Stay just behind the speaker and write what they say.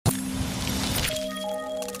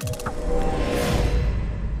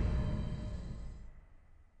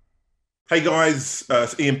Hey guys,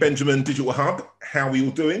 it's Ian Benjamin, Digital Hub. How are we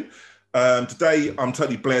all doing? Today, I'm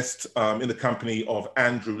totally blessed in the company of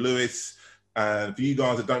Andrew Lewis. And for you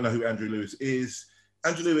guys that don't know who Andrew Lewis is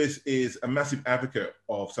a massive advocate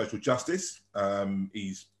of social justice.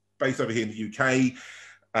 He's based over here in the UK.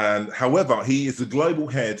 And however, he is the global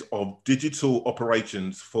head of digital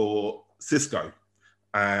operations for Cisco.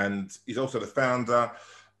 And he's also the founder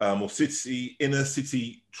of Inner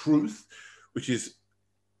City Truth, which is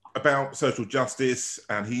about social justice,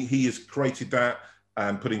 and he has created that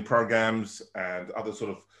and putting programs and other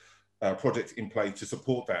sort of projects in place to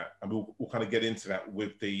support that. And we'll kind of get into that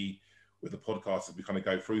with the podcast as we kind of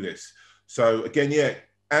go through this. So again,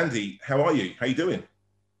 Andy, how are you? How you doing?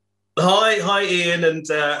 Hi, Ian, and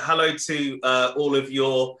hello to all of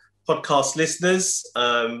your podcast listeners.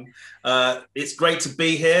 It's great to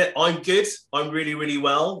be here. I'm good. I'm really, really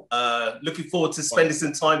well. Looking forward to spending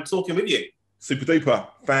some time talking with you. Super duper,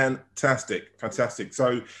 fantastic.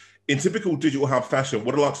 So in typical Digital Hub fashion,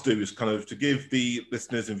 what I'd like to do is kind of to give the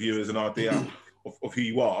listeners and viewers an idea of who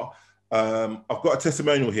you are. I've got a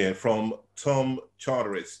testimonial here from Tom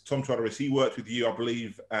Charteris. Tom Charteris, he worked with you, I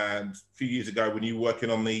believe, and a few years ago when you were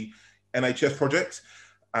working on the NHS project.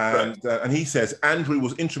 And he says, Andrew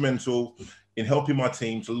was instrumental in helping my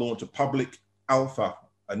team to launch a public alpha,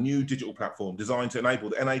 a new digital platform designed to enable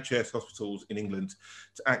the NHS hospitals in England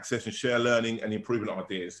to access and share learning and improvement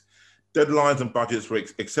ideas. Deadlines and budgets were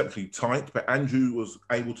exceptionally tight, but Andrew was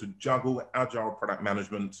able to juggle agile product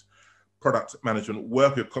management,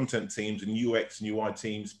 work with content teams and UX and UI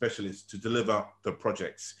team specialists to deliver the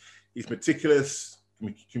projects. He's meticulous,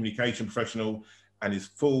 communication professional, and is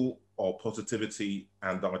full of positivity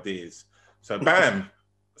and ideas. So bam,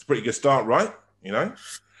 it's a pretty good start, right? You know?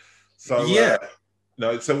 So yeah.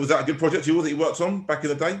 So was that a good project that you worked on back in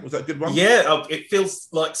the day? Was that a good one? Yeah, it feels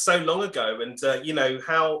like so long ago, and you know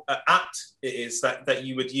how apt it is that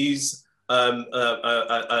you would use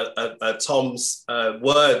Tom's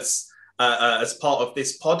words as part of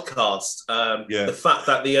this podcast. The fact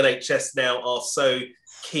that the NHS now are so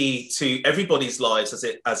key to everybody's lives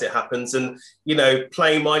as it happens, and you know,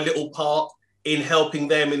 playing my little part in helping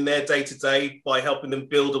them in their day-to-day by helping them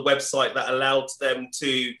build a website that allowed them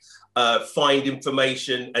to find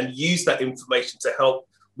information and use that information to help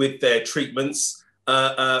with their treatments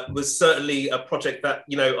was certainly a project that,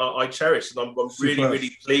 you know, I cherish. And I'm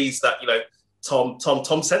really pleased that, you know, Tom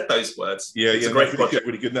said those words. It's a great project.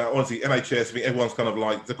 Really good. Now, honestly, NHS, I mean, everyone's kind of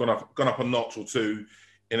like, they've gone up a notch or two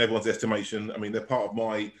in everyone's estimation. I mean, they're part of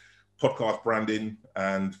my podcast branding,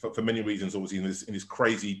 and for many reasons, obviously, in this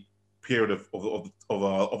crazy period of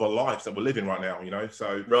our lives that we're living right now, you know.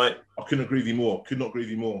 So right, I couldn't agree with you more. Could not agree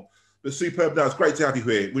with you more. But superb. No, it's great to have you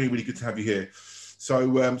here. Really good to have you here. So you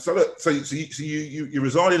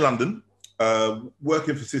reside in London,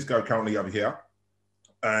 working for Cisco currently over here,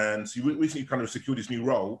 and so you recently kind of secured this new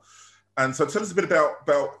role. And so tell us a bit about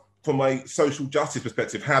from a social justice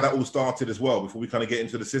perspective, how that all started as well, before we kind of get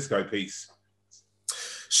into the Cisco piece.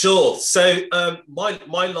 Sure. So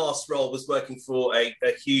my last role was working for a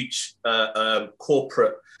huge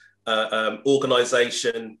corporate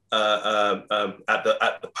organization at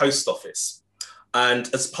the post office. And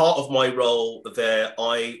as part of my role there,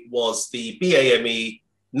 I was the BAME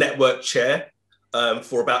network chair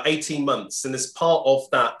for about 18 months. And as part of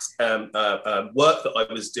that work that I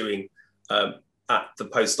was doing at the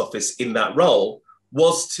post office in that role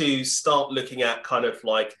was to start looking at kind of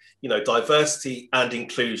like, you know, diversity and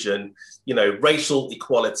inclusion, you know, racial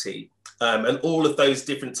equality, and all of those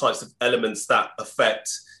different types of elements that affect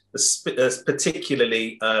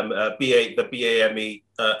particularly the BAME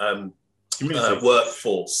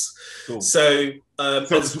workforce. Cool. So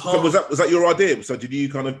was that your idea? So did you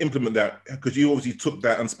kind of implement that? Because you obviously took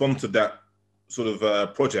that and sponsored that sort of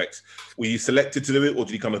project. Were you selected to do it, or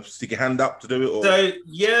did you kind of stick your hand up to do it? Or? So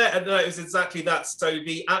yeah, no, it was exactly that. So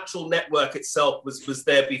the actual network itself was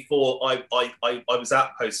there before I was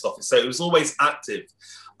at post office. So it was always active.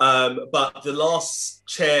 But the last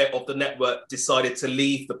chair of the network decided to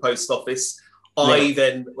leave the post office. Right. I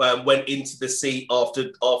then went into the seat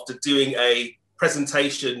after doing a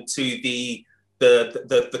presentation to the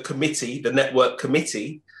committee, the network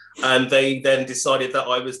committee, and they then decided that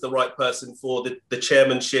I was the right person for the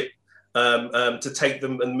chairmanship to take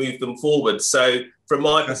them and move them forward. So from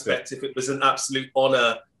my perspective, it was an absolute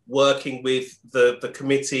honour working with the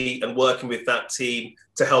committee and working with that team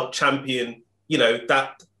to help champion, you know,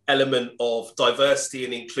 that element of diversity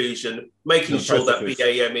and inclusion, making sure that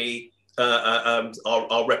BAME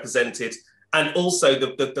are represented, and also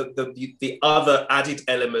the other added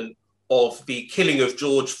element of the killing of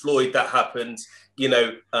George Floyd that happened,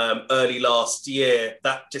 early last year,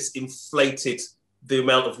 that just inflated the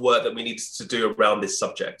amount of work that we needed to do around this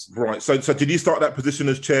subject. Right. So did you start that position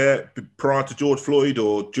as chair prior to George Floyd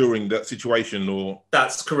or during that situation? Or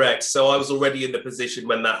that's correct. So I was already in the position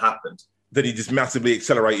when that happened. Then he just massively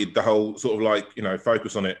accelerated the whole sort of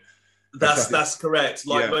focus on it. That's correct.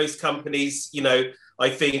 Like most companies, I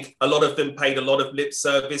think a lot of them paid a lot of lip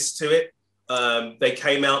service to it. They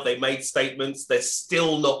came out, they made statements. They're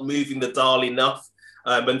still not moving the dial enough.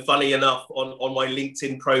 And funny enough, on my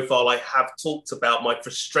LinkedIn profile, I have talked about my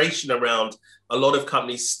frustration around a lot of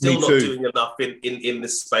companies still not doing enough in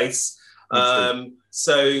this space.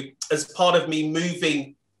 So as part of me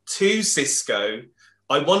moving to Cisco,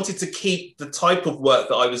 I wanted to keep the type of work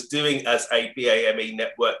that I was doing as a BAME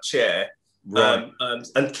network chair,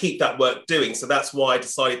 and keep that work doing. So that's why I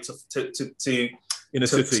decided to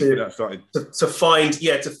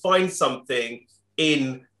find something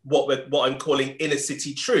in what I'm calling Inner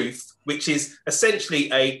City Truth, which is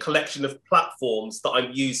essentially a collection of platforms that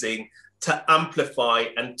I'm using to amplify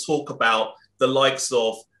and talk about the likes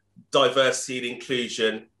of diversity and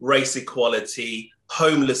inclusion, race equality,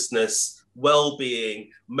 homelessness, well-being,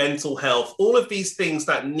 mental health, all of these things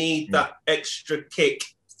that need that extra kick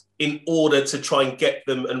in order to try and get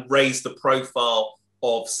them and raise the profile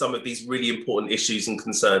of some of these really important issues and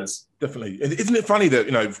concerns. Definitely. And isn't it funny that,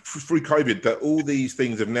 through COVID, that all these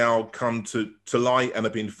things have now come to light and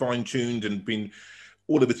have been fine-tuned and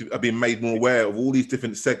all of it have been made more aware of all these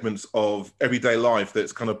different segments of everyday life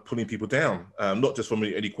that's kind of pulling people down, not just from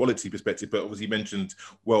an equality perspective, but obviously you mentioned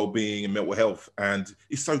well-being and mental health. And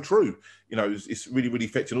it's so true. It's really, really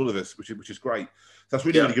affecting all of us, which is great. So that's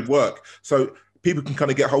really, really good work. So people can kind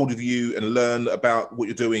of get hold of you and learn about what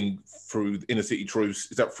you're doing through Inner City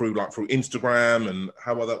Truths. Is that through Instagram, and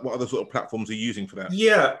what other sort of platforms are you using for that?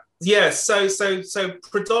 Yeah. So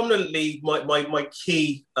predominantly my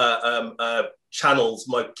key channels,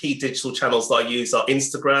 my key digital channels that I use are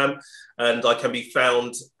Instagram, and I can be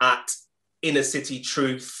found at Inner City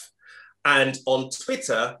Truth, and on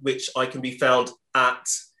Twitter, which I can be found at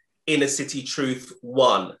Inner City Truth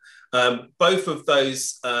 1. Both of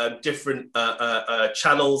those different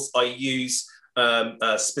channels I use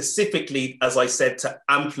specifically, as I said, to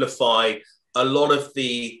amplify a lot of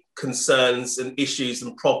the concerns and issues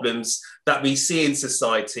and problems that we see in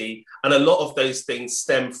society. And a lot of those things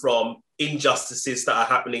stem from injustices that are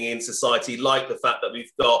happening in society, like the fact that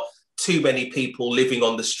we've got too many people living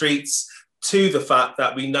on the streets, to the fact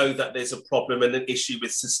that we know that there's a problem and an issue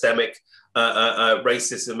with systemic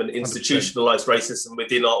racism and institutionalized 100%. Racism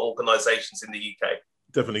within our organizations in the UK.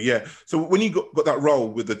 Definitely, yeah. So when you got that role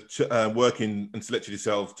with the working and selected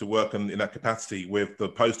yourself to work in that capacity with the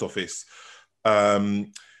post office,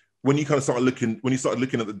 when you started looking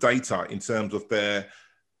at the data in terms of their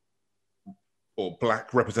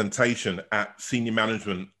black representation at senior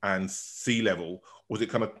management and C-level, was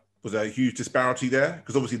there a huge disparity there?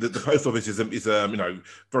 Because obviously the post office is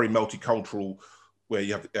very multicultural, where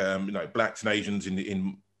you have blacks and Asians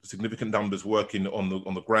in significant numbers working on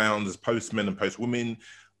the ground as postmen and postwomen,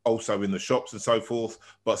 also in the shops and so forth.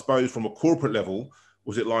 But I suppose from a corporate level,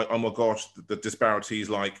 was it like, oh my gosh, the disparity is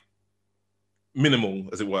like minimal,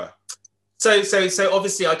 as it were? So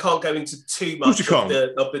obviously I can't go into too much of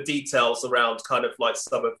the details around kind of like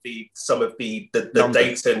some of the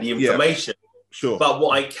data and the information. Yeah, sure. But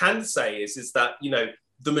what I can say is that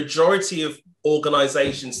the majority of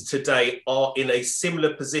organizations today are in a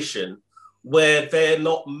similar position where they're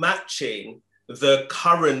not matching the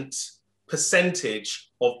current percentage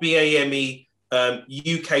of BAME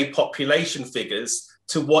UK population figures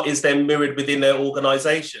to what is then mirrored within their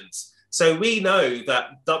organizations. So we know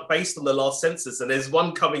that based on the last census, and there's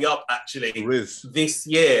one coming up actually this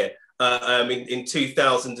year in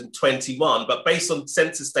 2021, but based on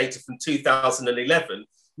census data from 2011,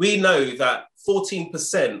 we know that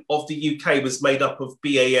 14% of the UK was made up of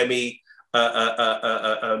BAME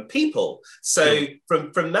people. So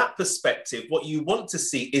from that perspective, what you want to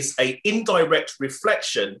see is an indirect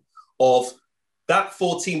reflection of that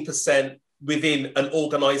 14% within an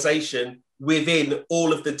organization, within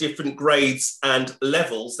all of the different grades and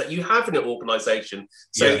levels that you have in an organization.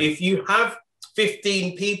 So if you have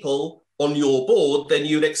 15 people on your board, then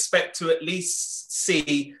you'd expect to at least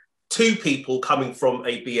see 2 people coming from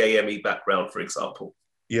a BAME background, for example.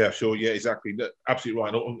 Yeah, sure. Yeah, exactly. Absolutely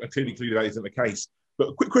right. And clearly that isn't the case. But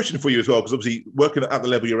a quick question for you as well, because obviously working at the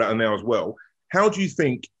level you're at now as well, how do you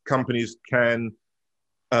think companies can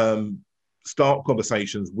start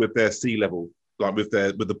conversations with their C-level, like with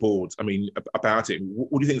the boards? I mean, about it.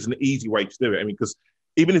 What do you think is an easy way to do it? I mean, because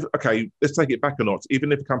even if, okay, let's take it back a notch.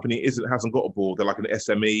 Even if a company hasn't got a board, they're like an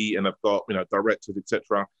SME and they've got, directors,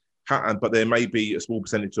 etc. But there may be a small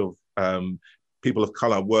percentage of people of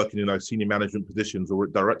color working in those senior management positions or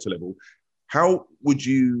at director level. How would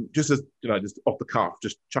you, just off the cuff,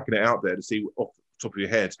 just chucking it out there to see off the top of your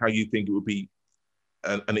head, how you think it would be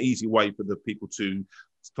an easy way for the people to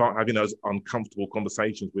start having those uncomfortable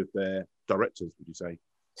conversations with their directors, would you say?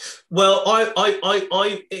 Well,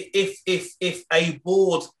 if a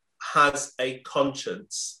board has a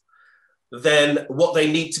conscience, then what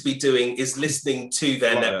they need to be doing is listening to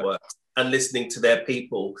their network and listening to their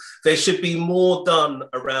people. There should be more done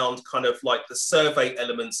around kind of like the survey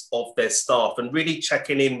elements of their staff and really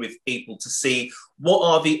checking in with people to see what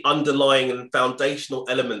are the underlying and foundational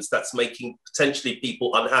elements that's making potentially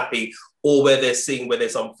people unhappy, or where they're seeing where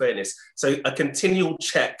there's unfairness. So a continual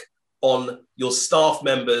check on your staff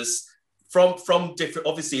members from different,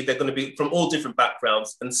 obviously they're going to be from all different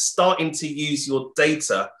backgrounds, and starting to use your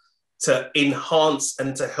data to enhance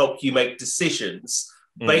and to help you make decisions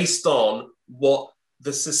based on what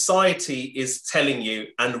the society is telling you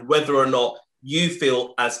and whether or not you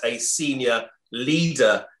feel as a senior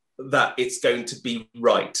leader that it's going to be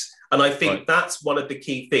right. And I think that's one of the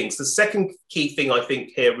key things. The second key thing I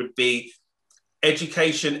think here would be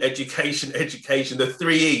education, education, education, the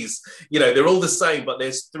 3 E's. They're all the same, but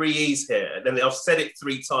there's 3 E's here. And I've said it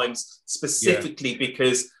 3 times specifically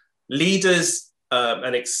because leaders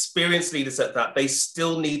and experienced leaders at that, they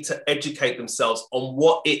still need to educate themselves on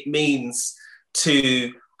what it means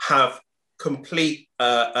to have complete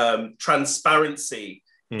transparency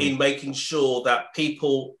in making sure that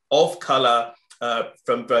people of color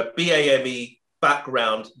from the BAME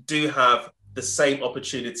background do have the same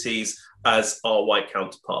opportunities as our white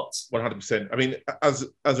counterparts. 100%. I mean, as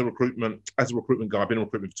a recruitment guy, I've been in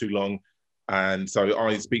recruitment for too long, and so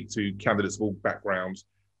I speak to candidates of all backgrounds,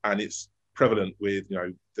 and it's prevalent with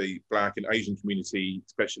the Black and Asian community,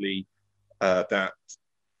 especially that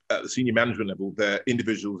at the senior management level, they're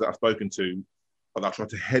individuals that I've spoken to that I try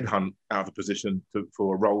to headhunt out of a position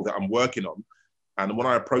for a role that I'm working on, and when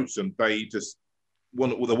I approach them, they just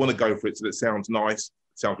want to go for it. So it sounds nice,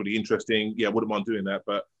 sounds really interesting. Yeah, I wouldn't mind doing that,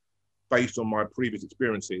 but based on my previous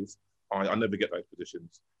experiences, I never get those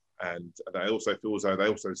positions. And they also feel as though they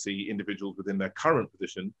also see individuals within their current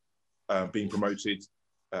position being promoted,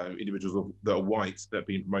 individuals that are white that are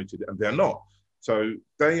being promoted, and they're not. So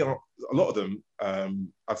they are, a lot of them,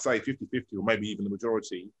 I'd say 50-50, or maybe even the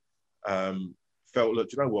majority, felt, look,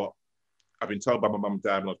 do you know what? I've been told by my mum and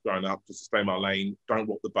dad when I was growing up just to stay in my lane, don't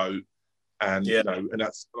rock the boat. And, and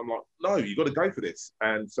that's, I'm like, no, you've got to go for this.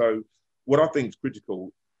 And so what I think is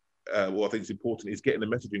critical, what I think is important, is getting the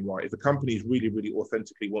messaging right. If the companies really, really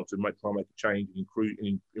authentically want to try and make a change and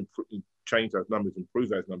change those numbers, improve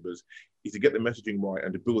those numbers, is to get the messaging right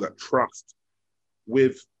and to build that trust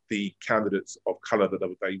with the candidates of colour that they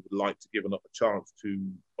would like to give an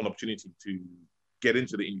opportunity to get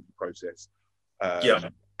into the interview process.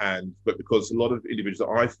 But because a lot of individuals that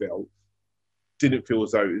I felt didn't feel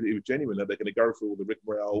as though it was genuine, that they're going to go through all the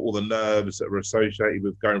rigmarole, all the nerves that were associated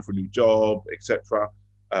with going for a new job, etc.,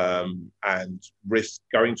 and risk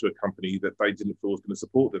going to a company that they didn't feel was going to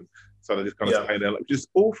support them. So they just kind of stay there, which is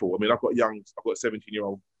awful. I mean, I've got a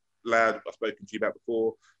 17-year-old lad I've spoken to you about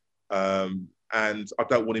before, and I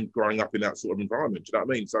don't want him growing up in that sort of environment. Do you know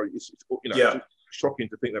what I mean? So it's shocking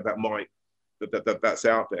to think that's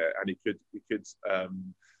out there, and it could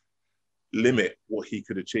limit what he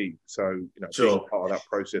could achieve. So being part of that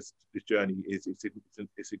process, this journey is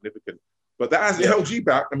significant. But that hasn't held you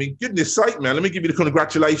back. I mean, goodness sake, man, let me give you the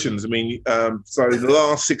congratulations. I mean, so in the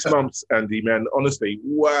last 6 months, Andy, man, honestly,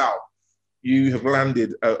 wow, you have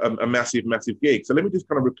landed a massive, massive gig. So let me just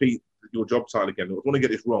kind of repeat your job title again. I want to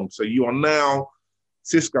get this wrong. So you are now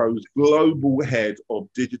Cisco's Global Head of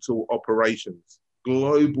Digital Operations.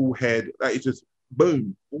 Global Head. That is just,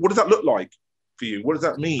 boom. What does that look like for you? What does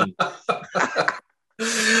that mean?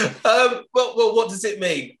 Well, what does it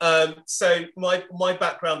mean? So my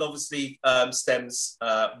background obviously stems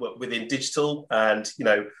within digital, and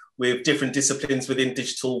with different disciplines within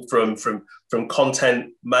digital, from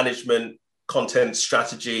content management, content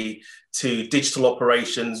strategy, to digital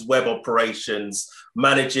operations, web operations,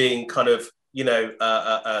 managing kind of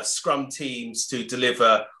scrum teams to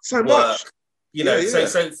deliver so work. Much.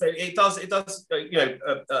 So it does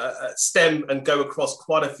stem and go across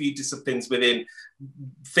quite a few disciplines within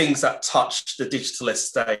things that touch the digital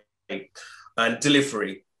estate and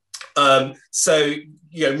delivery. So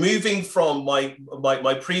moving from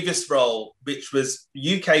my previous role, which was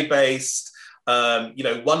UK based,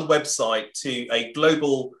 one website, to a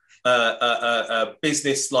global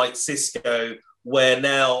business like Cisco, where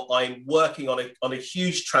now I'm working on a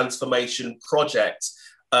huge transformation project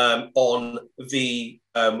on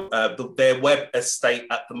their web estate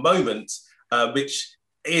at the moment, which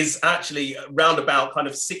is actually round about kind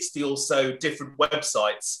of 60 or so different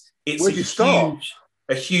websites. It's a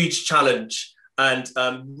huge challenge, and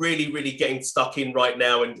really, really getting stuck in right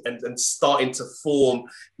now and starting to form,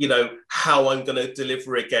 how I'm going to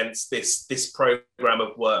deliver against this program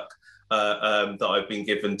of work that I've been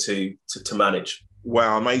given to manage.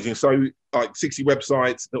 Wow, amazing. So like 60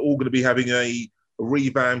 websites, they're all going to be having a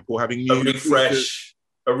revamp or having new... A refresh,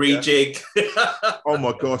 a rejig. Yeah. Oh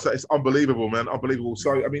my gosh, that is unbelievable, man. Unbelievable.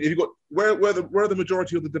 So, I mean, have you got... Where are the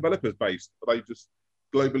majority of the developers based? Are they just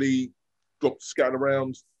globally scattered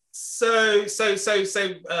around? So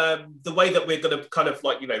the way that we're going to kind of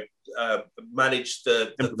manage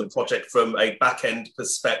the project from a back end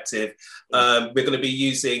perspective, we're going to be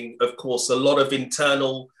using, of course, a lot of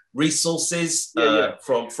internal resources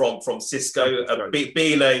from Cisco.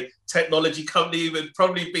 Being a technology company would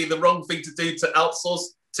probably be the wrong thing to do to outsource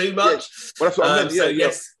too much. Yeah. Well, that's what I meant.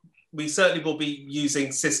 Yes, we certainly will be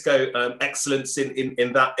using Cisco excellence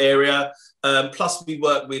in that area. Plus, we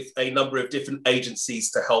work with a number of different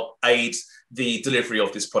agencies to help aid the delivery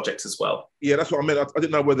of this project as well. Yeah, that's what I meant. I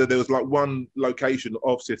didn't know whether there was like one location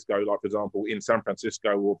of Cisco, like for example, in San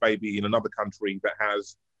Francisco or maybe in another country that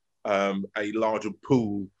has a larger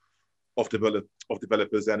pool of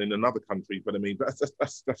developers than in another country. But I mean,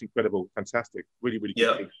 that's incredible, fantastic, really, really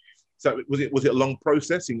good. Yeah. So was it a long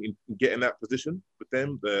process in getting that position with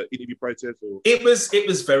them, the interview process? Or? It was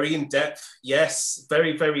very in depth. Yes,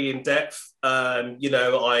 very, very in depth. I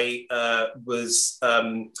was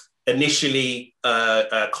initially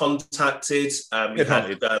contacted. We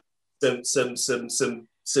had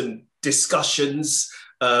some discussions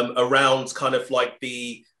around kind of like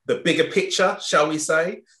the bigger picture, shall we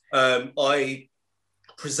say. I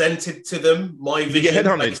presented to them my vision. Did you get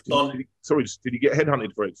headhunted? Did you get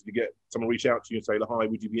headhunted for it? Did you get someone reach out to you and say, "Hi,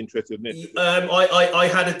 would you be interested in this?" I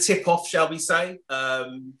had a tip off, shall we say,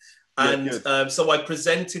 so I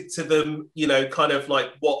presented to them, kind of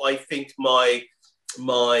like what I think my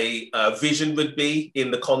vision would be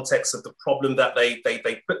in the context of the problem that they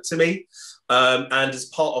put to me. And as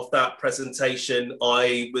part of that presentation,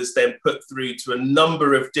 I was then put through to a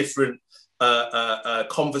number of different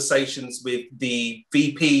conversations with the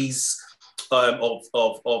VPs of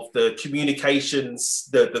the communications,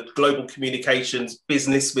 the global communications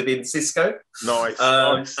business within Cisco. Nice.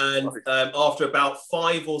 After about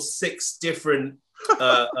 5 or 6 different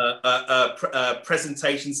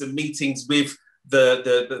presentations and meetings with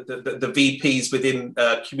the VPs within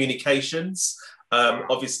communications,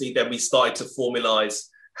 obviously then we started to formalize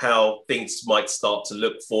how things might start to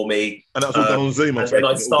look for me. And that's all done on Zoom. And then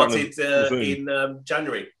I started in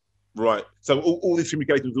January. Right. So all this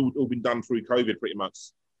communication has all been done through COVID pretty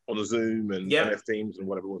much on the Zoom and MS Teams and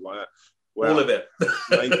whatever it was like that. Wow. All of it.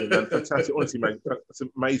 Amazing, man. Fantastic. Honestly, mate, that's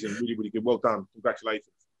amazing. Really, really good. Well done.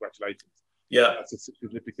 Congratulations. Yeah. That's a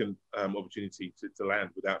significant opportunity to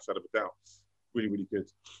land without a shadow of a doubt. Really, really good.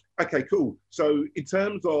 Okay, cool. So in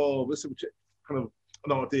terms of, let's kind of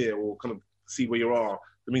an idea or kind of see where you are.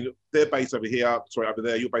 I mean, they're based over here, over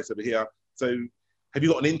there, you're based over here. So have you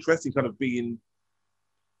got an interest in kind of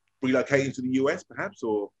relocating to the US perhaps,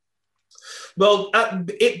 or? Well,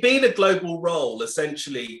 it being a global role,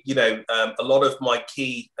 essentially, a lot of my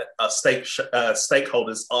key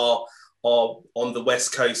stakeholders are on the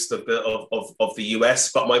west coast of the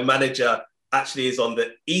US, but my manager actually is on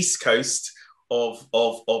the east coast of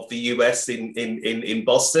the US in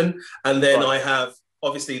Boston, and then I have.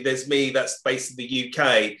 Obviously, there's me that's based in the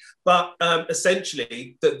UK, but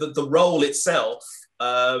essentially the role itself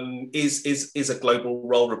is a global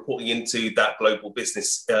role reporting into that global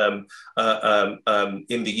business in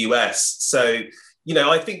the US. So,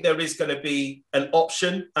 I think there is going to be an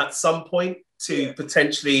option at some point to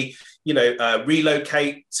potentially,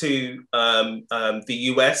 relocate to the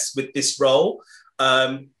US with this role.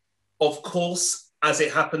 Of course, as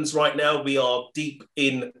it happens right now, we are deep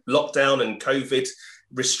in lockdown and COVID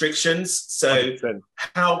restrictions. So 100%.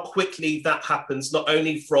 How quickly that happens, not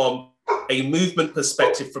only from a movement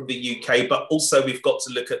perspective from the UK, but also we've got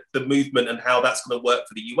to look at the movement and how that's going to work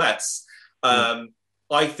for the US.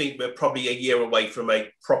 I think we're probably a year away from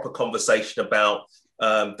a proper conversation about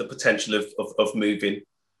the potential of moving.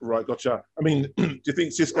 Right, gotcha. I mean, do you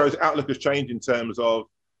think Cisco's outlook has changed in terms of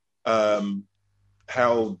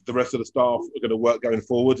how the rest of the staff are going to work going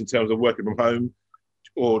forward in terms of working from home?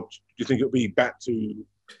 Or do you think it'll be back to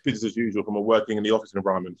business as usual from a working in the office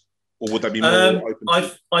environment? Or would they be more open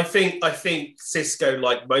to... I think Cisco,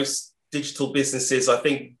 like most digital businesses. I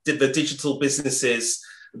think the digital businesses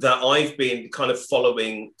that I've been kind of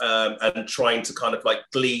following and trying to kind of like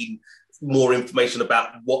glean more information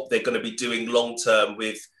about what they're going to be doing long term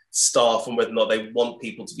with staff and whether or not they want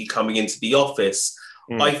people to be coming into the office.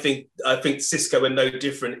 I think Cisco are no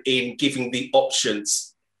different in giving the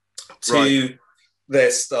options to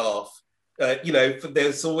their staff.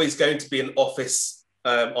 There's always going to be an office.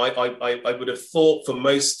 I would have thought for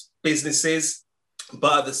most businesses,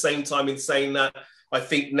 but at the same time, in saying that, I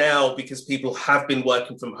think now because people have been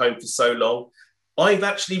working from home for so long, I've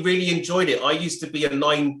actually really enjoyed it. I used to be a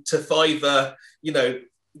 9 to 5,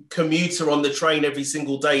 commuter on the train every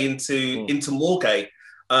single day into Moorgate.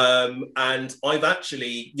 And I've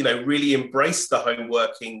actually, really embraced the home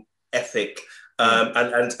working ethic.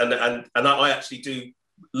 And I actually do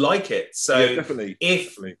like it. So if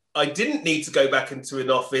I didn't need to go back into an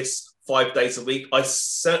office 5 days a week, I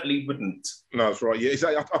certainly wouldn't. No, that's right. Yeah,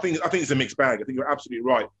 I think it's a mixed bag. I think you're absolutely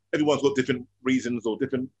right. Everyone's got different reasons or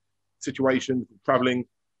different situations, traveling.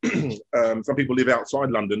 Some people live outside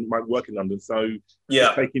London, might work in London, so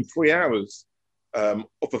it's taking 3 hours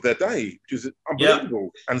off of their day, which is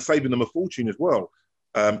unbelievable, and saving them a fortune as well.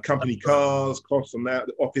 Company cars, costs on that,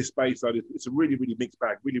 the office space. So it's a really, really mixed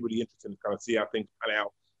bag. Really, really interesting to kind of see how things pan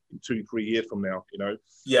out in 2-3 years from now.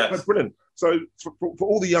 Yeah, that's brilliant. So for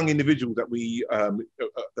all the young individuals that we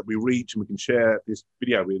reach and we can share this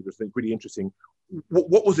video with, I think really interesting.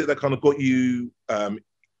 What was it that kind of got you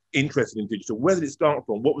interested in digital? Where did it start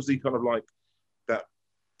from? What was the kind of like that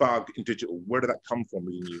bug in digital? Where did that come from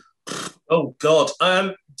within you? Oh God,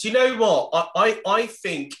 do you know what? I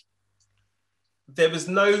think there was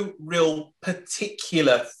no real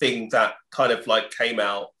particular thing that kind of like came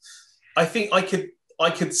out. I think I could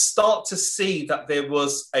start to see that there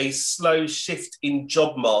was a slow shift in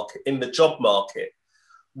the job market,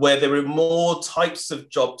 where there were more types of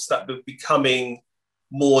jobs that were becoming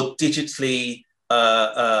more digitally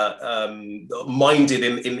minded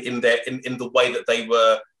in the way that they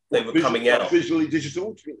were coming out. Visually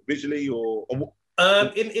digital, visually or in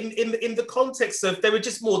the context of there were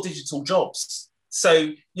just more digital jobs. So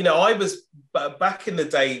I was back in the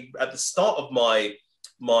day at the start of my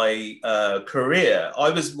career, I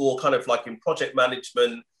was more kind of like in project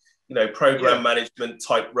management, program management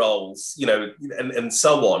type roles, and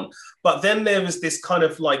so on. But then there was this kind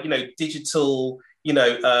of like, digital,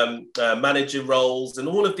 manager roles and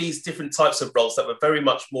all of these different types of roles that were very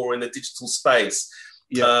much more in the digital space.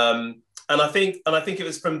 Yeah. And I think it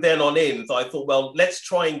was from then on in that I thought, well, let's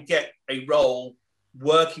try and get a role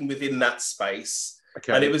working within that space.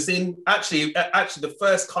 Okay. And it was in actually the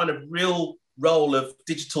first kind of real role of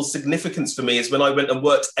digital significance for me is when I went and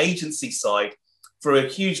worked agency side for a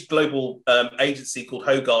huge global agency called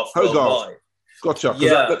Hogarth Worldwide. Gotcha.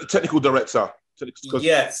 Yeah. The technical director.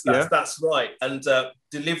 Yes, that's right. And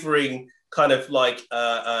delivering kind of like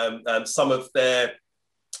some of their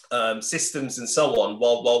systems and so on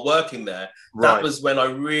while working there. Right. That was when I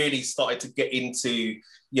really started to get into,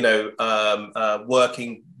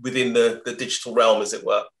 working within the digital realm, as it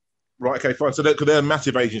were. Right. Okay. Fine. So they're a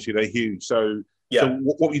massive agency. They're huge. So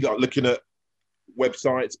what were you like, looking at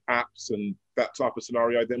websites, apps, and that type of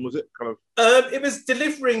scenario? Then was it kind of? It was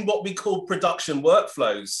delivering what we call production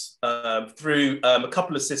workflows through a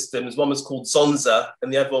couple of systems. One was called Zonza,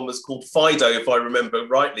 and the other one was called Fido, if I remember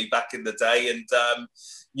rightly, back in the day. And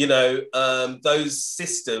those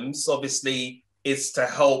systems obviously is to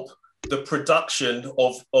help the production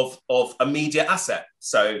of a media asset.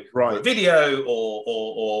 So a video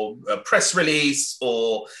or a press release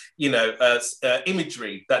or,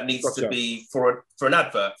 imagery that needs to be for an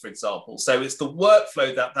advert, for example. So it's the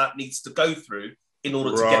workflow that needs to go through in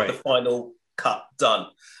order to get the final cut done.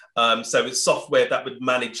 So it's software that would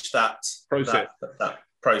manage that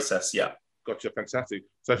process. Yeah. Gotcha. Fantastic.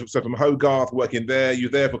 So from Hogarth, working there, you're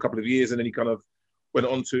there for a couple of years and then you kind of went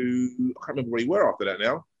on to, I can't remember where you were after that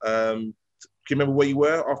now. Can you remember where you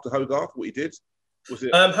were after Hogarth, what you did? Was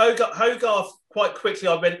it Hogarth? Quite quickly,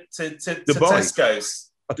 I went to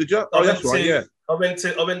Tesco's. Oh, did you? Oh, that's right. Yeah. I went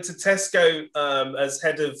to Tesco as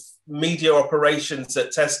head of media operations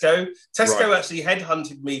at Tesco. Tesco actually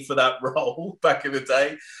headhunted me for that role back in the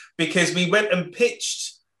day because we went and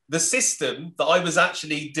pitched the system that I was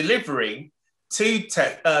actually delivering to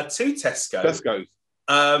Tesco.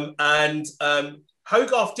 And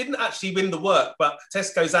Hogarth didn't actually win the work, but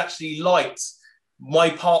Tesco's actually liked my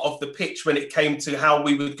part of the pitch when it came to how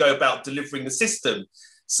we would go about delivering the system.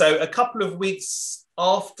 So a couple of weeks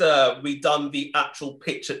after we'd done the actual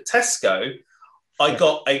pitch at Tesco, I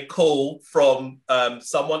got a call from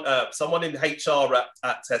someone in HR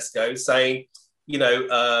at Tesco saying,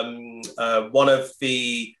 one of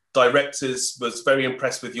the directors was very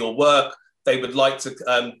impressed with your work. They would like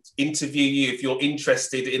to interview you if you're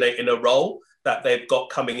interested in a role that they've got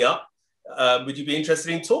coming up. Would you be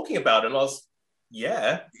interested in talking about it? And I was,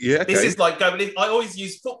 yeah. Okay. This is like going, I always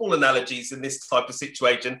use football analogies in this type of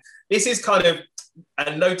situation. This is kind of,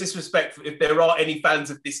 and no disrespect if there are any fans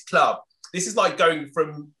of this club, this is like going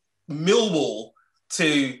from Millwall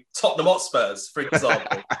to Tottenham Hotspurs, for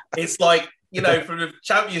example. It's like, you know, from the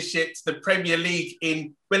Championship to the Premier League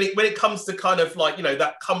when it comes to kind of like, you know,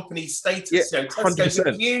 that company status. Yeah, you know, Tesco's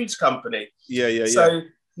 100%. A huge company. Yeah. So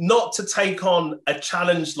not to take on a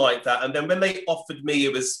challenge like that. And then when they offered me,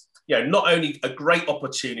 it was, you know, not only a great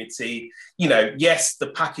opportunity, you know, yes, the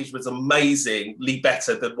package was amazingly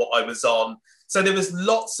better than what I was on. So there was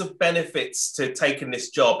lots of benefits to taking this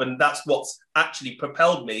job. And that's what's actually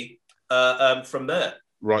propelled me from there.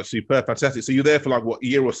 Right, superb, fantastic. So you're there for like, what, a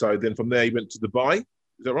year or so? Then from there you went to Dubai? Is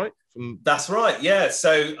that right? That's right, yeah.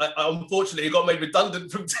 So I unfortunately got made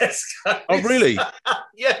redundant from Tesco. Oh, really?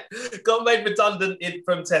 Yeah, got made redundant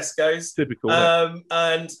from Tesco's. Typical.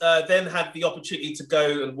 And then had the opportunity to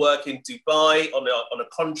go and work in Dubai on a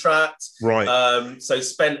contract. Right. So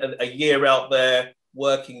spent a year out there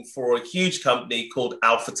working for a huge company called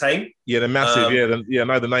Alpha Tame. Yeah, they're massive. I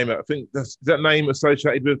know the name. I think is that name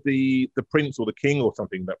associated with the prince or the king or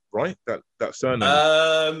something. That right? That surname.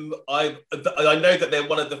 I know that they're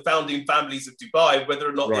one of the founding families of Dubai. Whether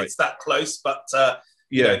or not it's that close, but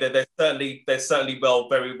you know, they're certainly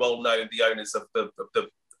very well known. The owners of the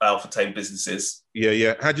Alpha Tame businesses.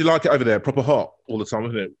 Yeah. How'd you like it over there? Proper hot all the time,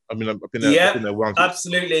 isn't it? I mean, I've been there. Yeah, been there once.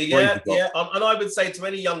 Absolutely. Yeah. And I would say to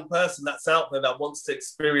any young person that's out there that wants to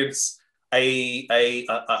experience a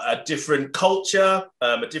different culture,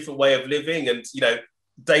 a different way of living, and you know,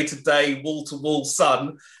 day to day, wall to wall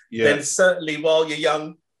sun, then certainly while you're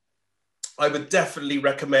young, I would definitely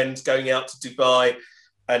recommend going out to Dubai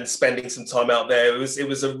and spending some time out there. It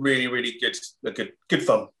was a really good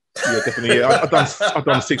fun. Yeah, definitely. Yeah, I've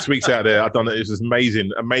done 6 weeks out there. I've done it. It was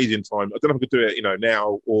amazing time. I don't know if I could do it, you know,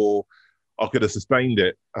 now or I could have sustained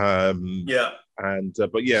it. But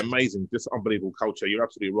yeah, amazing, just unbelievable culture. You're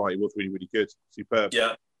absolutely right. It was really good, superb.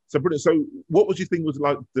 Yeah. So brilliant. So, what would you think was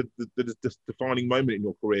like the defining moment in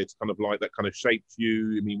your career to kind of like that kind of shaped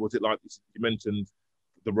you? I mean, was it like you mentioned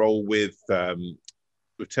the role with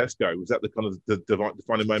Tesco? Was that the kind of the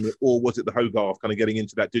defining moment, or was it the Hogarth kind of getting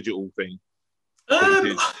into that digital thing?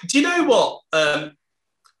 Do you know what? I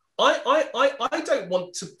don't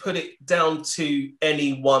want to put it down to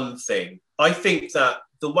any one thing. I think that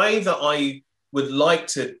the way that I would like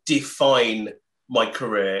to define my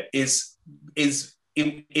career is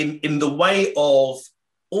in the way of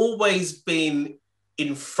always being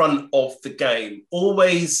in front of the game,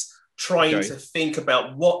 always trying to think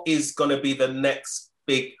about what is going to be the next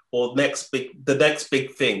big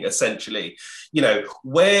thing, essentially. You know,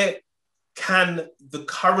 where can the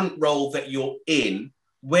current role that you're in,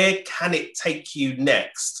 where can it take you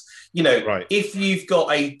next? You know, if you've got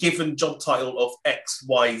a given job title of X,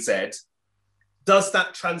 Y, Z, does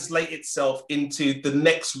that translate itself into the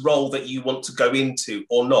next role that you want to go into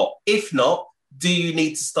or not? If not, do you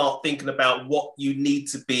need to start thinking about what you need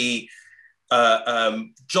to be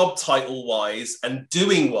job title wise and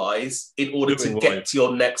doing wise in order to get to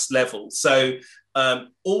your next level? So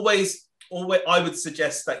always, I would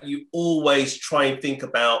suggest that you always try and think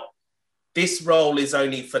about, this role is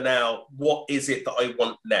only for now. What is it that I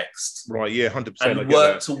want next? Right, yeah, 100%. And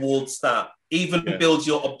work towards that. Even build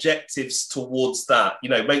your objectives towards that. You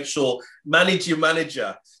know, make sure, manage your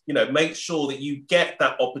manager. You know, make sure that you get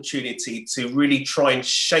that opportunity to really try and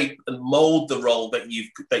shape and mold the role that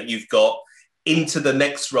you've got into the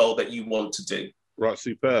next role that you want to do. Right,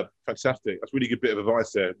 superb, fantastic. That's really good bit of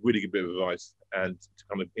advice there. Really good bit of advice and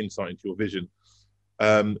kind of insight into your vision.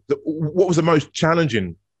 What was the most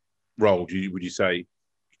challenging role, would you say?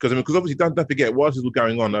 Because obviously, don't forget, whilst this was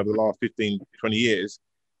going on over the last 15, 20 years,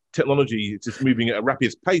 technology is just moving at a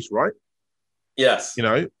rapid pace, right? Yes. You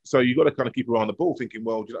know, so you've got to kind of keep around the ball, thinking,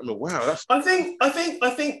 well, do you know what I mean? Wow, that's. I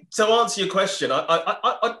think to answer your question,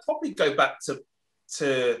 I'd probably go back to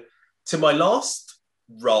my last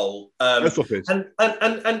role. Post office. And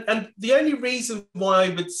the only reason why I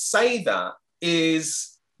would say that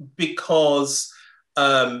is because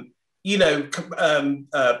you know,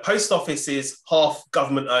 post office is half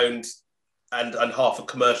government owned and half a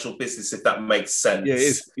commercial business, if that makes sense. Yeah, it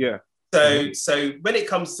is. Yeah. So when it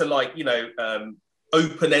comes to like, you know,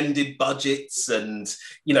 open-ended budgets and,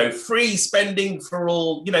 you know, free spending for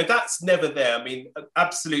all, you know, that's never there. I mean,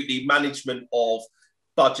 absolutely, management of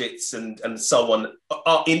budgets and so on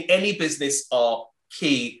are in any business are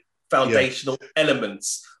key foundational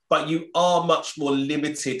elements. but you are much more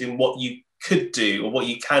limited in what you could do or what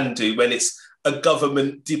you can do when it's a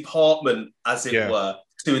government department, as it were,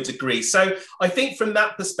 to a degree. So I think from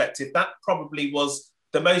that perspective, that probably was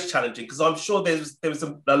the most challenging, because I'm sure there was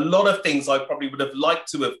a lot of things I probably would have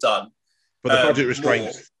liked to have done. But the budget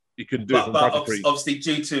restraints, more. You couldn't do it from budgetary. Obviously,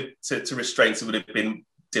 due to restraints, it would have been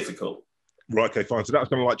difficult. Right, okay, fine. So that was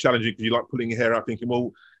kind of like challenging, because you like pulling your hair out thinking,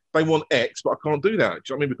 well, they want X, but I can't do that.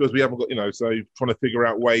 Do you know what I mean? Because we haven't got, so trying to figure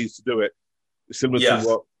out ways to do it. Similar to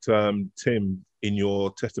what Tim in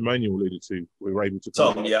your testimonial alluded to. We were able to...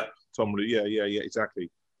 Tom, yeah, exactly.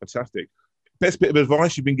 Fantastic. Best bit of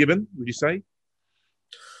advice you've been given, would you say?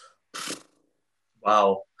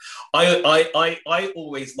 Wow. I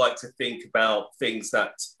always like to think about things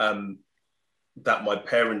that that my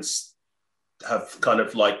parents have kind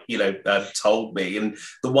of told me. And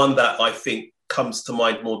the one that I think comes to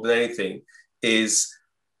mind more than anything is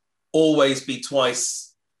always be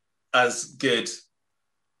twice as good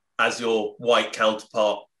as your white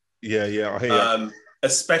counterpart. Yeah, I hear you.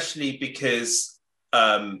 Especially because,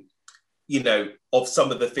 of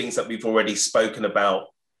some of the things that we've already spoken about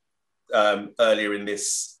earlier in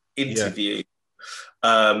this interview.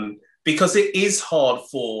 Because it is hard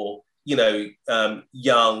for,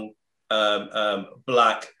 young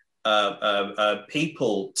Black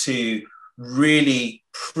people to really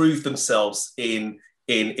prove themselves in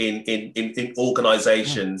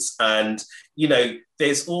organizations. And,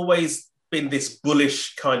 there's always been this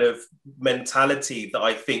bullish kind of mentality that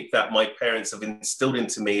I think that my parents have instilled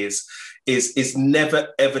into me is never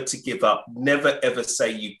ever to give up, never ever say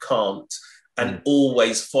you can't, and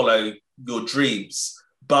always follow your dreams.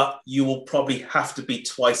 But you will probably have to be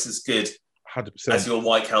twice as good 100%. As your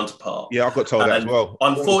white counterpart. Yeah, I got told that as well.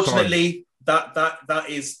 Unfortunately, that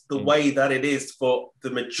is the way that it is for the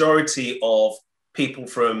majority of people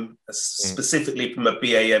from specifically from a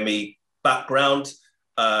BAME background.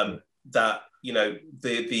 That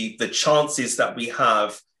the chances that we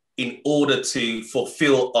have in order to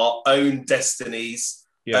fulfill our own destinies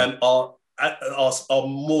are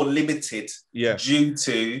more limited due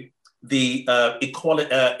to the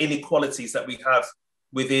inequalities that we have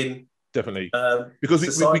within. Definitely, because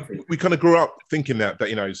we kind of grew up thinking that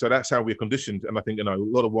so that's how we're conditioned, and I think a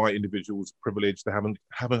lot of white individuals privileged they haven't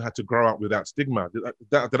had to grow up with that stigma. They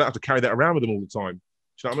don't have to carry that around with them all the time.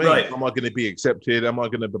 Do you know what I mean? Right. Am I going to be accepted? Am I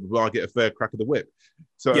going to get a fair crack of the whip?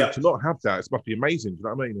 So to not have that, it must be amazing. Do you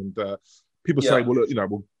know what I mean? And people say, well, look,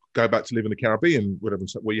 we'll go back to live in the Caribbean, whatever,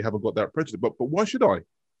 where you haven't got that prejudice. But why should I?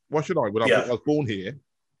 Why should I? When I was born here,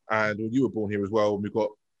 and when you were born here as well, and we've got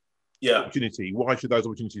opportunity. Why should those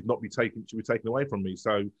opportunities not be taken? Should be taken away from me?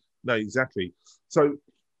 So no, exactly. So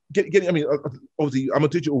obviously, I'm a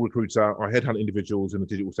digital recruiter. I headhunt individuals in the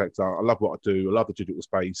digital sector. I love what I do. I love the digital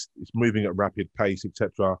space. It's moving at a rapid pace,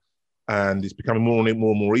 etc. And it's becoming more and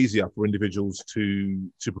more easier for individuals to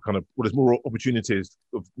kind of there's more opportunities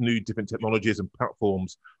of new different technologies and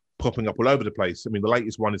platforms popping up all over the place. I mean, the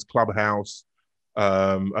latest one is Clubhouse.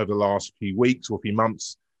 Over the last few weeks or few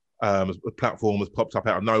months, a platform has popped up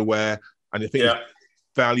out of nowhere, and I think it's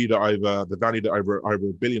valued at over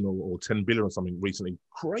 $1 billion or 10 billion or something recently.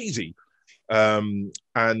 Crazy. So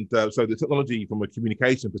the technology from a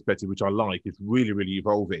communication perspective, which I like, is really, really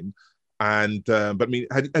evolving. And but I mean,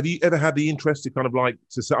 have you ever had the interest to kind of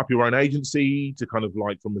to set up your own agency, to kind of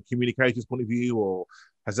from a communications point of view, or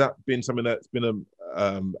has that been something that's been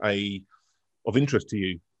of interest to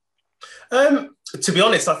you? To be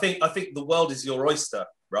honest, I think the world is your oyster,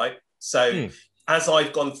 right? So as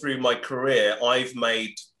I've gone through my career, I've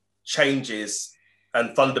made changes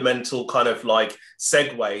and fundamental kind of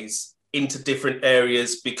segues into different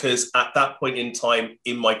areas, because at that point in time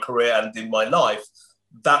in my career and in my life,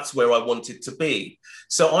 that's where I wanted to be.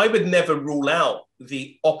 So I would never rule out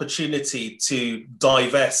the opportunity to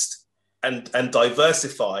divest and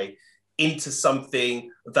diversify into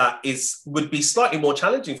something that would be slightly more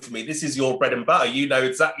challenging for me. This is your bread and butter. You know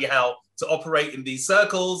exactly how to operate in these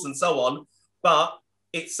circles and so on. But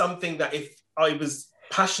it's something that if I was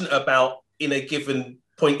passionate about in a given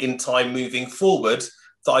point in time moving forward,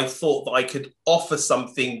 that I thought that I could offer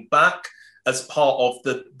something back as part of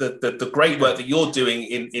the great work that you're doing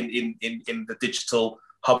in the digital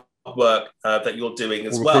hub work that you're doing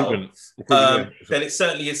as well. Then it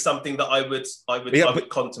certainly is something that I would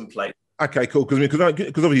contemplate. Okay, cool. Because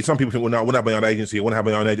obviously some people think, well, no, I want to have my own agency, I want to have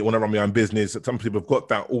my own agent, I want to run my own business. Some people have got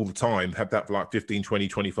that all the time, had that for 15, 20,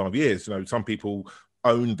 25 years. Some people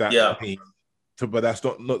own that. But that's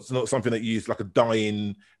not something that you use a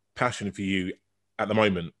dying passion for you at the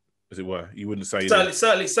moment, as it were. You wouldn't say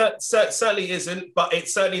certainly isn't, but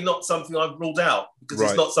it's certainly not something I've ruled out, because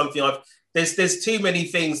it's not something I've there's too many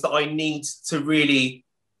things that I need to really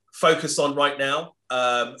focus on right now.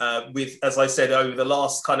 With, as I said, over the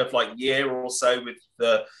last kind of like year or so, with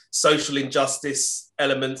the social injustice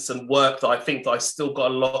elements and work that I think that I still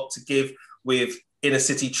got a lot to give with Inner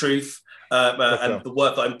City Truth, and the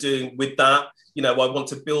work that I'm doing with that. You know, I want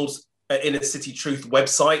to build an Inner City Truth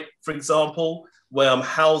website, for example, where I'm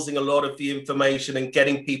housing a lot of the information and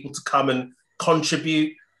getting people to come and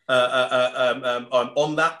contribute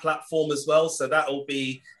on that platform as well. So that will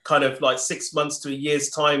be kind of like 6 months to a year's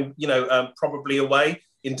time, you know, probably away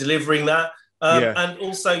in delivering that. And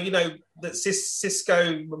also, you know, that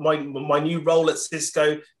Cisco, my new role at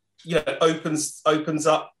Cisco, you know, opens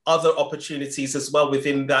up other opportunities as well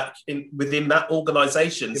within that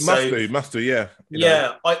organization. It must do, yeah.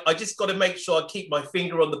 I just got to make sure I keep my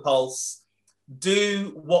finger on the pulse,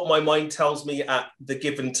 do what my mind tells me at the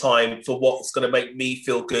given time for what's going to make me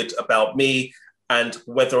feel good about me, and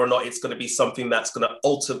whether or not it's going to be something that's going to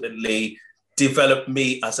ultimately develop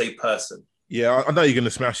me as a person. Yeah, I know you're going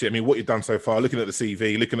to smash it. I mean, what you've done so far, looking at the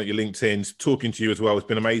CV, looking at your LinkedIn, talking to you as well, it's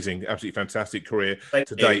been amazing. Absolutely fantastic career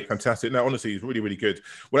to date. Fantastic. No, honestly, it's really, really good.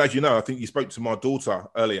 Well, as you know, I think you spoke to my daughter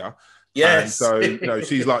earlier. Yes. And so, you know,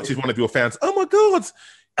 she's one of your fans. Oh my God,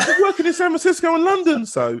 you're working in San Francisco and London.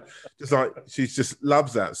 So she just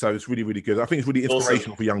loves that. So it's really, really good. I think it's really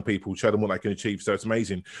inspirational for young people, show them what they can achieve. So it's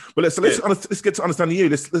amazing. But let's get to understanding you.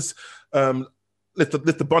 Let's lift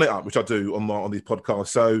the bonnet up, which I do on these podcasts.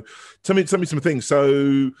 So tell me some things.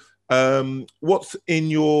 So what's in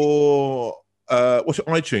your what's your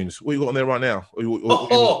iTunes? What you got on there right now?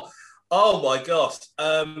 Oh my gosh.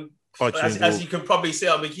 As you can probably see,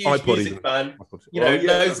 I'm a huge music fan. You know,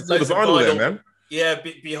 loads of vinyl there, man. Yeah,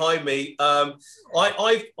 behind me.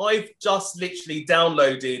 I've just literally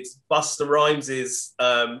downloaded Busta Rhymes'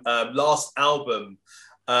 last album,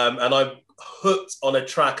 and I'm hooked on a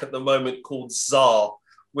track at the moment called Czar,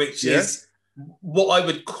 which is what I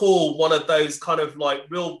would call one of those kind of like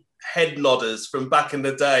real head nodders from back in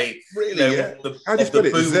the day. Really? You know, yeah. How do you spell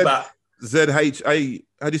it? Z-H-A.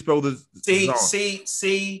 How do you spell the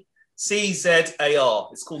C-Z-A-R?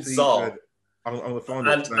 It's called Czar. I'm gonna find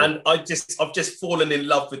it. And I've just fallen in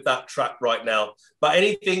love with that track right now. But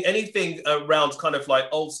anything around kind of like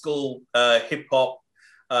old school hip hop,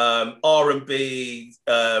 R&B,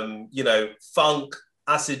 you know, funk,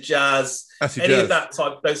 acid jazz, of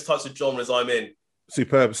those types of genres I'm in.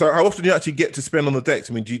 Superb. So how often do you actually get to spend on the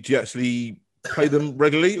decks? I mean, do you actually play them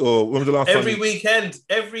regularly, or when was the last time? Every weekend,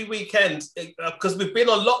 because we've been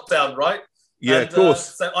on lockdown, right? Yeah, of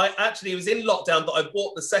course. So it was in lockdown that I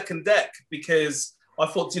bought the second deck, because I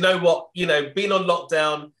thought, you know what, you know, being on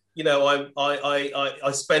lockdown, you know,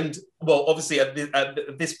 I spend, well, obviously at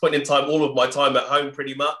this point in time, all of my time at home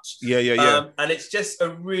pretty much. Yeah. And it's just a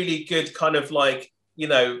really good kind of like, you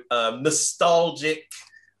know, nostalgic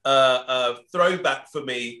throwback for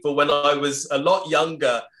me for when I was a lot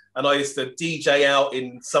younger. And I used to DJ out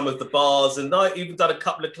in some of the bars, and I even done a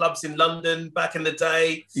couple of clubs in London back in the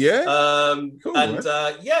day. Yeah. Cool,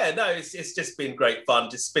 it's just been great fun,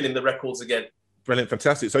 just spinning the records again. Brilliant,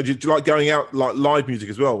 fantastic. So do you like going out, like live music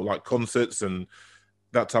as well, like concerts and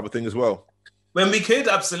that type of thing as well? When we could,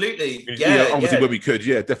 absolutely. When we could,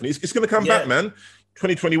 definitely. It's going to come back, man.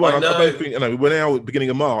 2021. I don't think, you know, we're now at the beginning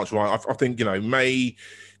of March, right? I think, you know, May,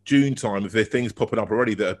 June time, if there are things popping up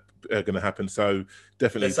already that are going to happen. So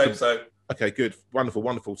definitely. Let's hope so. Okay, good.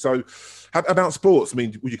 Wonderful. So how about sports? I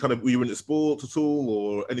mean, were you into sports at all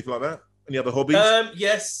or anything like that? Any other hobbies?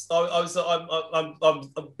 Yes, I'm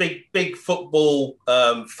a big football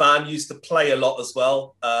fan. Used to play a lot as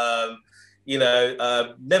well. You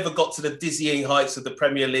know, never got to the dizzying heights of the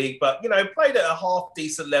Premier League, but, you know, played at a half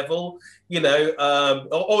decent level. You know, I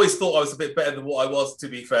always thought I was a bit better than what I was, to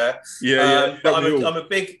be fair. But I'm a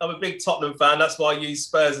big Tottenham fan. That's why I use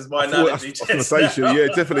Spurs as my analogy. I was going to say, yeah,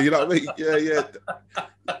 definitely. You know what I mean? Yeah.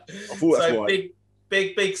 I thought that's why.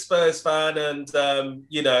 Big Spurs fan, and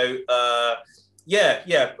you know,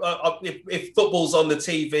 if football's on the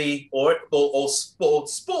TV or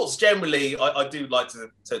sports generally, I do like to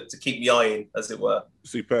keep my eye in, as it were.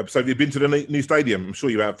 Superb. So have you been to the new stadium? I'm sure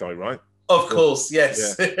you have, though, right? Of course,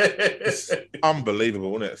 yes. Yeah. It's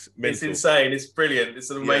unbelievable, isn't it? It's insane. It's brilliant. It's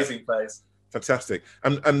an amazing place. Fantastic.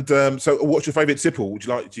 And so what's your favourite tipple?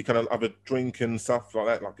 Do you kind of have a drink and stuff like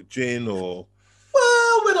that, like a gin or?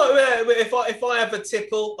 Well, if I have a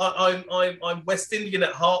tipple, I'm West Indian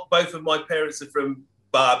at heart. Both of my parents are from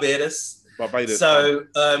Barbados. So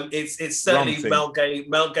it's certainly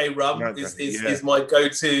Malgay rum is my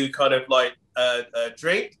go-to kind of like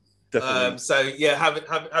drink. Definitely. So yeah,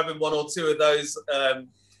 having one or two of those,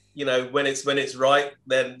 you know, when it's right,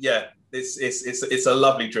 then yeah, it's a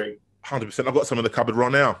lovely drink. 100%. I've got some in the cupboard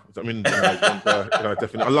right now. I mean,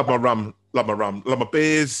 definitely. I love my rum. Love my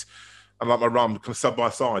beers. I like my rum kind of side by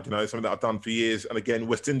side. Something that I've done for years. And again,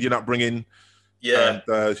 West Indian upbringing. Yeah.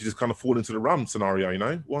 And you just kind of fall into the rum scenario.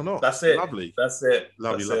 Why not? That's it. Lovely. That's it.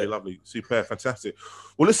 Lovely. Super, fantastic.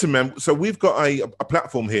 Well, listen, man. So we've got a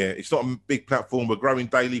platform here. It's not a big platform. We're growing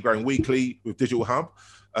daily, growing weekly with Digital Hub.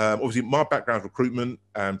 Obviously, my background is recruitment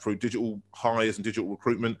through digital hires and digital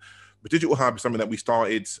recruitment. But Digital Hub is something that we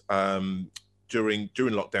started during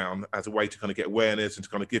lockdown as a way to kind of get awareness and to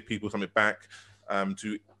kind of give people something back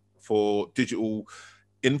for digital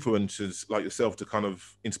influencers like yourself to kind of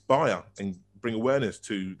inspire and bring awareness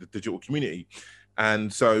to the digital community.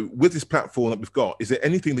 And so with this platform that we've got, is there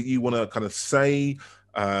anything that you want to kind of say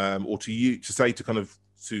or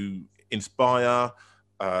to inspire,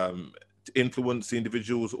 to influence the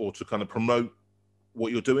individuals or to kind of promote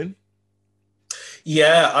what you're doing?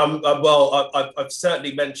 Yeah, well, I've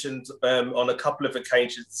certainly mentioned on a couple of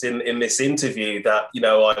occasions in this interview that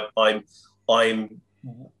I'm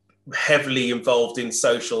heavily involved in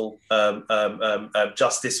social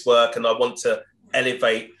justice work, and I want to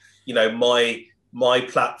elevate, my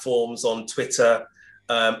platforms on Twitter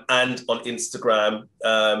and on Instagram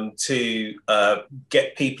to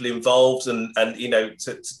get people involved and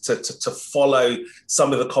to follow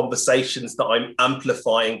some of the conversations that I'm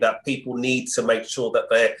amplifying that people need to make sure that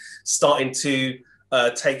they're starting to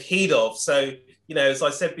take heed of. So, as I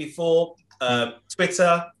said before,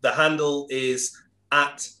 Twitter, the handle is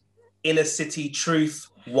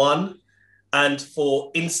 @InnerCityTruth1, and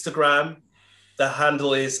for Instagram, the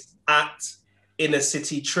handle is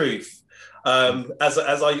 @InnerCityTruth. As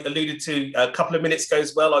I alluded to a couple of minutes ago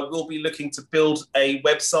as well, I will be looking to build a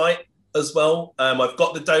website as well. I've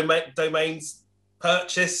got the domains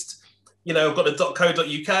purchased. I've got the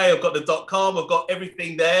 .co.uk, I've got the .com, I've got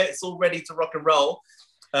everything there. It's all ready to rock and roll.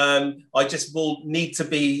 I just will need to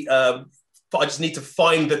be. I just need to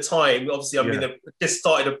find the time. Obviously, just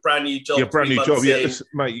started a brand new job. Yeah, brand new job. Yeah,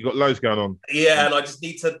 mate, you've got loads going on. Yeah, and I just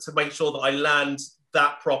need to make sure that I land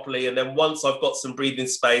that properly. And then once I've got some breathing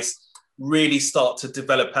space, really start to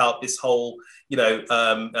develop out this whole,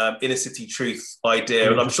 inner city truth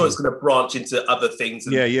idea. And I'm sure it's going to branch into other things.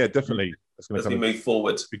 Yeah, definitely. As we move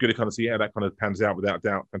forward. Be good to kind of see how that kind of pans out without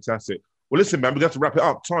doubt. Fantastic. Well, listen, man, we have to wrap it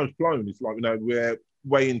up. Time's flown. It's like, we're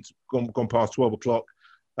way gone past 12 o'clock.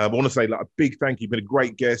 I want to say a big thank you. You've been a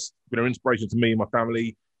great guest. You've been an inspiration to me and my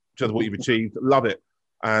family, which is what you've achieved. Love it.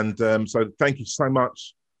 And so thank you so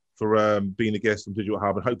much for being a guest on Digital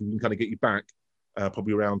Hub, and hopefully we can kind of get you back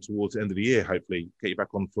probably around towards the end of the year, hopefully get you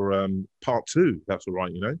back on for part 2. That's all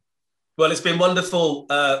right, Well, it's been wonderful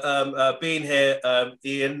being here,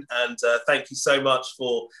 Ian, and thank you so much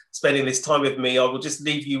for spending this time with me. I will just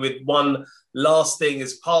leave you with one last thing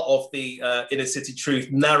as part of the Inner City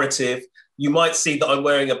Truth narrative. You might see that I'm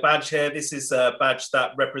wearing a badge here. This is a badge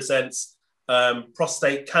that represents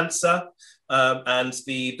prostate cancer and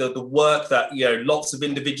the work that lots of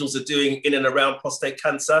individuals are doing in and around prostate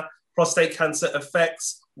cancer. Prostate cancer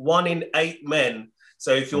affects 1 in 8 men.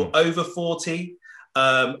 So if you're over 40,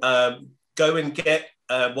 go and get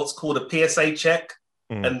what's called a PSA check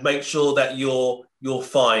and make sure that you're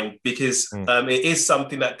fine, because it is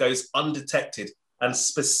something that goes undetected. And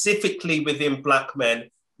specifically within Black men,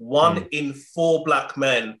 1 in 4 Black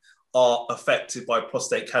men are affected by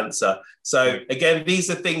prostate cancer. So again, these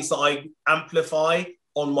are things that I amplify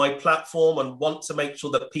on my platform and want to make sure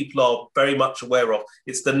that people are very much aware of.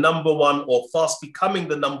 It's the number 1, or fast becoming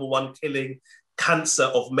the number 1 killing cancer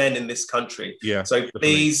of men in this country. Yeah. So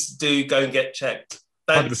please do go and get checked.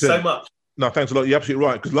 Thanks 100%. So much. No, thanks a lot. You're absolutely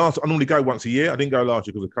right. Because I normally go once a year. I didn't go last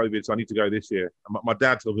year because of COVID, so I need to go this year. And my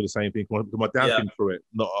dad told me the same thing because my dad's been through it,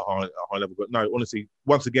 not at a high level. But no, honestly,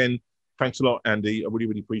 once again, thanks a lot, Andy. I really,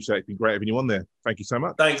 really appreciate it. It's been great having you on there. Thank you so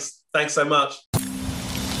much. Thanks so much.